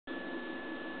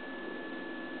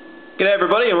G'day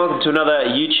everybody and welcome to another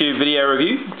YouTube video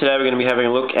review. Today we're going to be having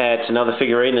a look at another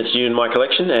figurine that's new in my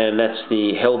collection, and that's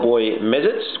the Hellboy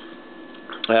Mez-itz.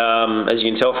 As you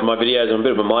can tell from my videos, I'm a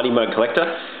bit of a Mighty Mug collector,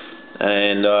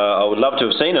 and I would love to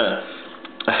have seen a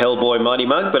Hellboy Mighty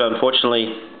Mug, but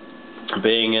unfortunately,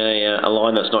 being a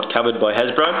line that's not covered by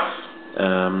Hasbro,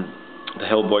 the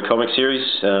Hellboy comic series,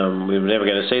 we were never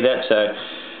going to see that. So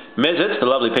Mez-itz, the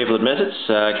lovely people at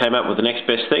Mez-itz, came up with the next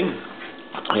best thing.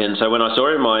 And so when I saw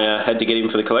him, I had to get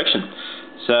him for the collection.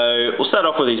 So we'll start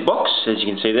off with his box, as you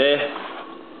can see there,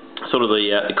 sort of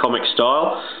the comic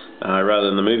style rather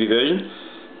than the movie version.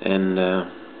 And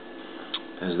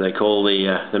as they call the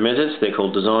Mez-itz, they're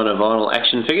called designer vinyl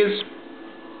action figures.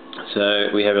 So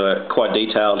we have a quite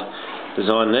detailed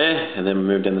design there, and then we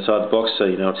move down the side of the box so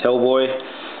you know it's Hellboy.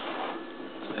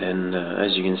 And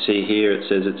as you can see here, it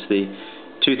says it's the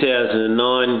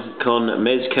 2009 Con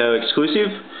Mezco exclusive.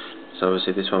 So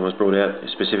obviously this one was brought out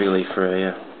specifically for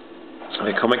a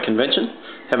comic convention.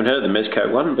 Haven't heard of the Mezco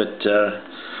one, but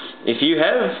if you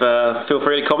have, feel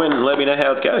free to comment and let me know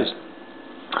how it goes.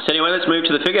 So anyway, let's move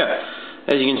to the figure.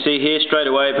 As you can see here, straight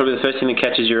away, probably the first thing that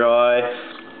catches your eye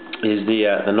is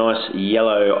the nice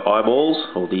yellow eyeballs,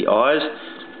 or the eyes.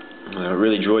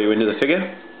 Really draw you into the figure.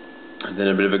 And then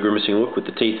a bit of a grimacing look with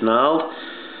the teeth gnarled.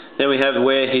 Then we have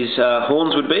where his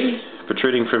horns would be,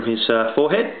 protruding from his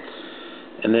forehead.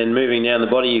 And then moving down the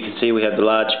body, you can see we have the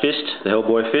large fist, the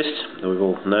Hellboy fist, that we've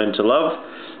all known to love.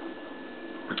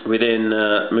 We then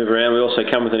move around. We also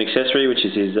come with an accessory, which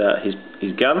is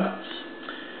his gun.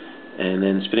 And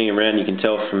then spinning him around, you can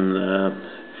tell from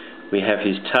we have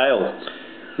his tail.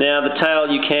 Now the tail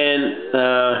you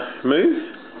can move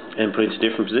and put into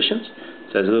different positions.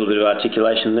 So there's a little bit of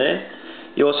articulation there.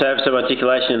 You also have some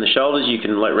articulation in the shoulders. You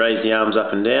can like raise the arms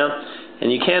up and down.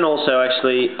 And you can also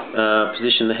actually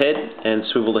position the head and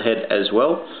swivel the head as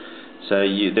well. So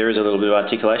there is a little bit of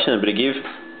articulation, a bit of give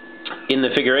in the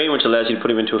figurine, which allows you to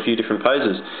put him into a few different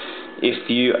poses if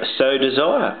you so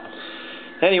desire.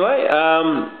 Anyway, I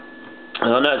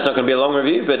know it's not going to be a long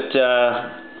review, but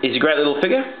he's a great little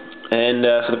figure, and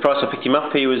for the price I picked him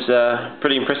up, he was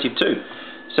pretty impressive too.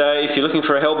 So if you're looking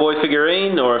for a Hellboy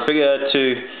figurine or a figure to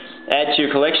add to your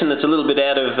collection that's a little bit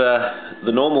out of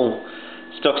the normal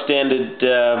stock standard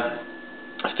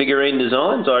figurine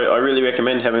designs, I really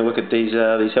recommend having a look at these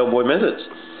Hellboy Mez-itz.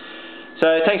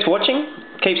 So thanks for watching.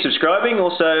 Keep subscribing.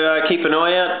 Also keep an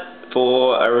eye out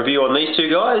for a review on these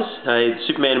two guys, a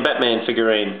Superman and Batman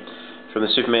figurine from the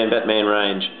Superman Batman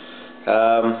range.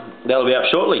 That'll be up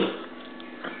shortly.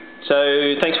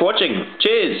 So thanks for watching.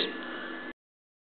 Cheers.